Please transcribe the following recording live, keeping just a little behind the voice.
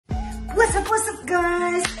What's up,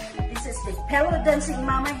 guys? This is the Pillow Dancing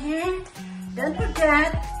Mama here. Don't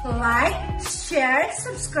forget to like, share,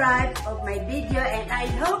 subscribe of my video, and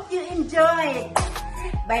I hope you enjoy.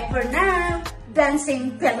 Bye for now.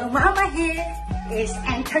 Dancing Pillow Mama here is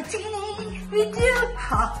entertaining with you.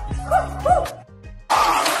 Ha! Woo!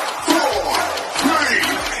 3,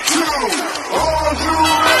 2, 1.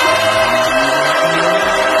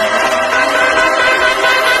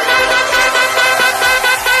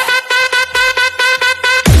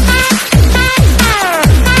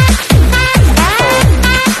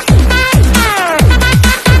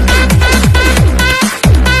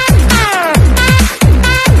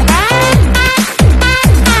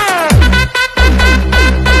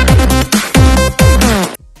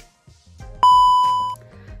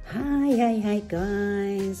 Hi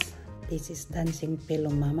guys, this is Dancing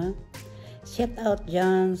Pillow Mama. Shout out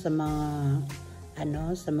dyan sa mga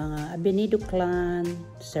sa mga Abenido clan,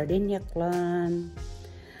 Sardinia clan,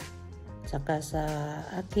 saka sa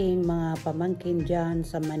aking mga pamangkin dyan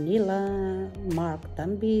sa Manila, Mark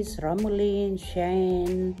Tambis, Ramulin,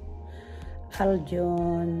 Shane,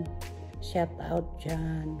 Aljon. Shout out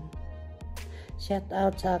dyan. Shout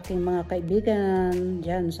out sa aking mga kaibigan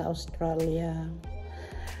dyan sa Australia.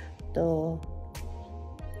 To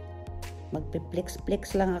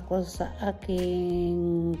magpi-flex lang ako sa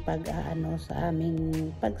aking sa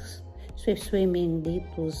aming pag-swimming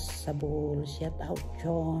dito sa Bohol. Shout out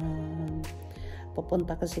John.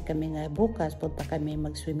 Pupunta kasi kami bukas, punta kami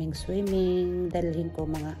mag-swimming. Dalhin ko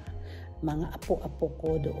mga apo-apo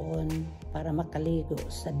ko doon para makaligo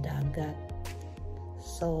sa dagat.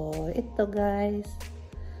 So, ito guys.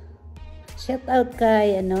 Shout out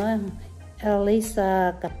kay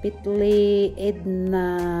Elisa, Kapitli,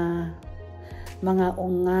 Edna, mga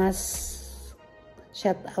ungas,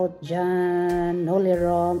 shout out dyan, Noli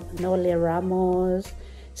Ramos,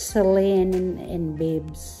 Celine and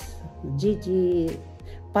Babes, Gigi,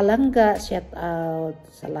 Palangga, shout out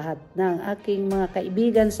sa lahat ng aking mga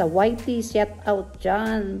kaibigan sa YT, shout out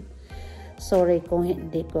dyan. Sorry kung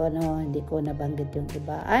hindi ko nabanggit yung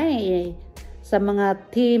iba. Ay, sa mga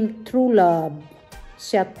team True Love,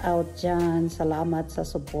 shout out dyan. Salamat sa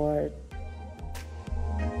support.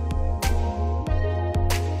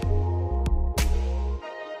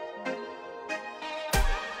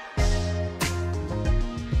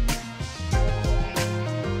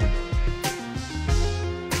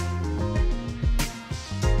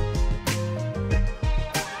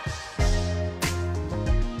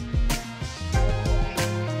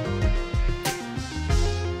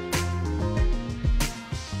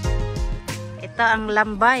 Ito ang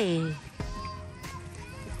lambay.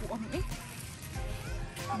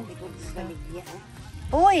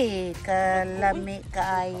 Uy, kalami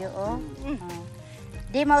kaayo oh.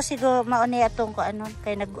 Di mo siguro mauni atong ko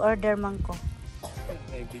kay nag-order man ko.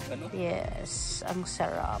 Yes, ang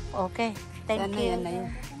sarap. Okay, thank you.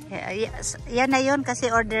 Yan na yun kasi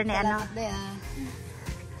order ni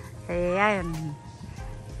Ayan.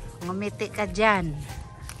 Ngumiti ka dyan.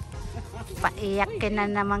 Paiyakin na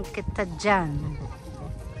naman kita dyan.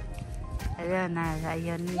 Ayun na.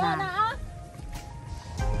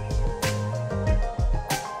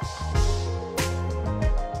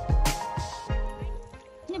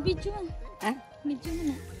 Video mo. Ha? Video mo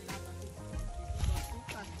na.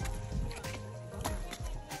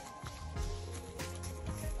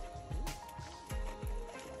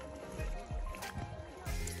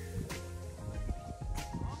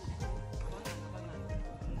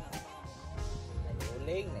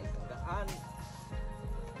 Uling na itong daan.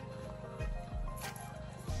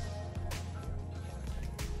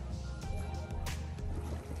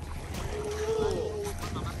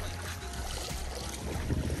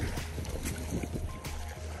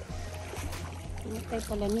 Kaya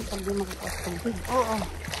pala ni pag di makakastubig. Oo.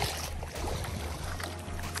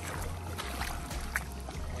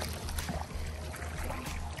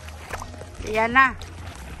 Yan na.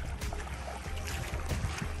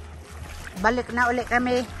 Balik na uli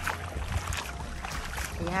kami.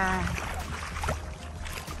 Yan.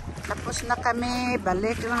 Tapos na kami.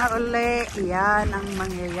 Balik na uli. Yan ang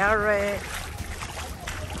mangyayari.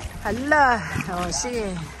 Hala. O,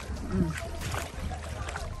 sige.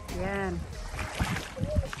 Yan.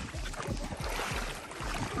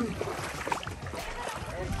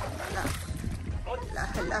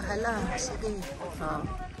 Hala. Sige. Oh.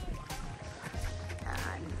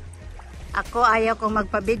 Yan. Ako ayaw kong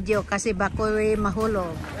magpa-video kasi bakoy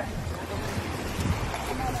mahulog.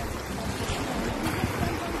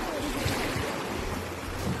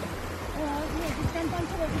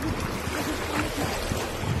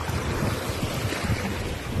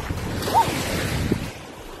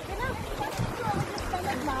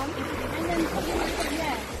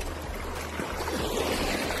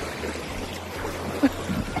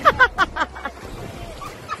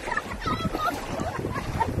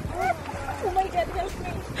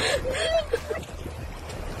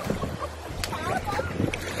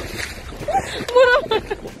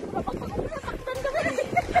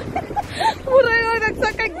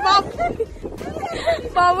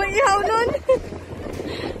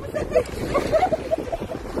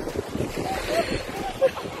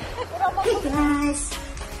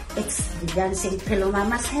 dancing pillow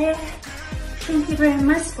mama's hair. Thank you very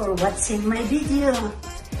much for watching my video.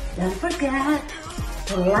 Don't forget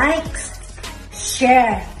to like,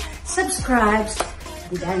 share, subscribe.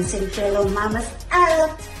 The dancing pillow mama's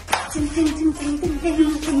out. Ting ting ting ting ting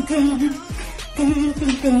ting ting ting ting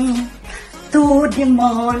ting ting. To the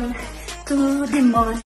moon, to the moon.